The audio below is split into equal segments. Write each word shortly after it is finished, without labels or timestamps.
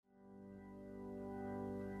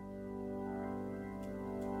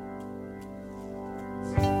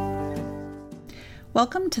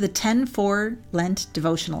Welcome to the 10-4 Lent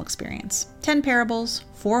devotional experience. 10 parables,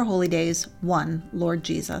 4 holy days, 1 Lord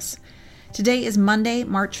Jesus. Today is Monday,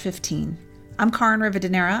 March 15. I'm Karin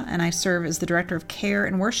Rivadeneira, and I serve as the Director of Care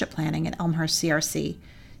and Worship Planning at Elmhurst CRC.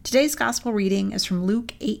 Today's Gospel reading is from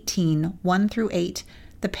Luke 18, 1-8,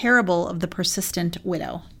 the parable of the persistent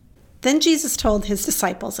widow. Then Jesus told his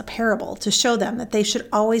disciples a parable to show them that they should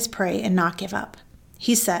always pray and not give up.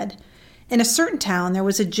 He said, "In a certain town there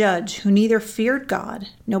was a judge who neither feared God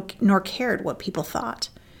nor cared what people thought.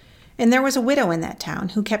 And there was a widow in that town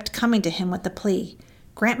who kept coming to him with the plea,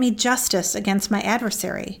 'Grant me justice against my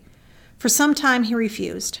adversary.' For some time he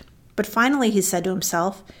refused, but finally he said to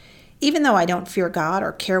himself, 'Even though I don't fear God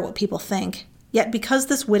or care what people think, yet because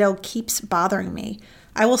this widow keeps bothering me,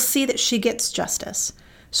 I will see that she gets justice,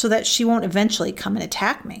 so that she won't eventually come and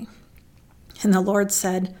attack me.' And the Lord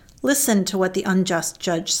said, 'Listen to what the unjust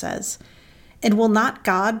judge says. And will not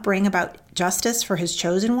God bring about justice for his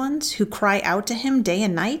chosen ones who cry out to him day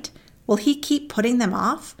and night? Will he keep putting them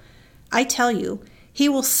off? I tell you, he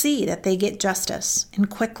will see that they get justice,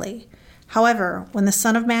 and quickly. However, when the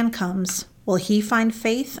Son of Man comes, will he find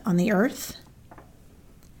faith on the earth?"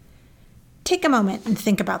 Take a moment and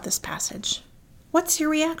think about this passage. What's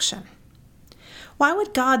your reaction? Why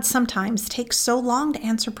would God sometimes take so long to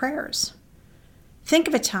answer prayers? Think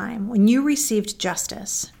of a time when you received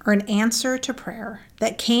justice or an answer to prayer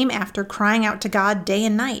that came after crying out to God day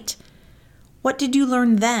and night. What did you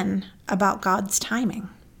learn then about God's timing?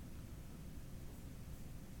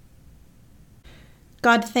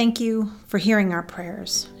 God, thank you for hearing our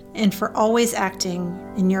prayers and for always acting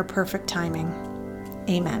in your perfect timing.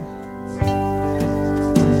 Amen.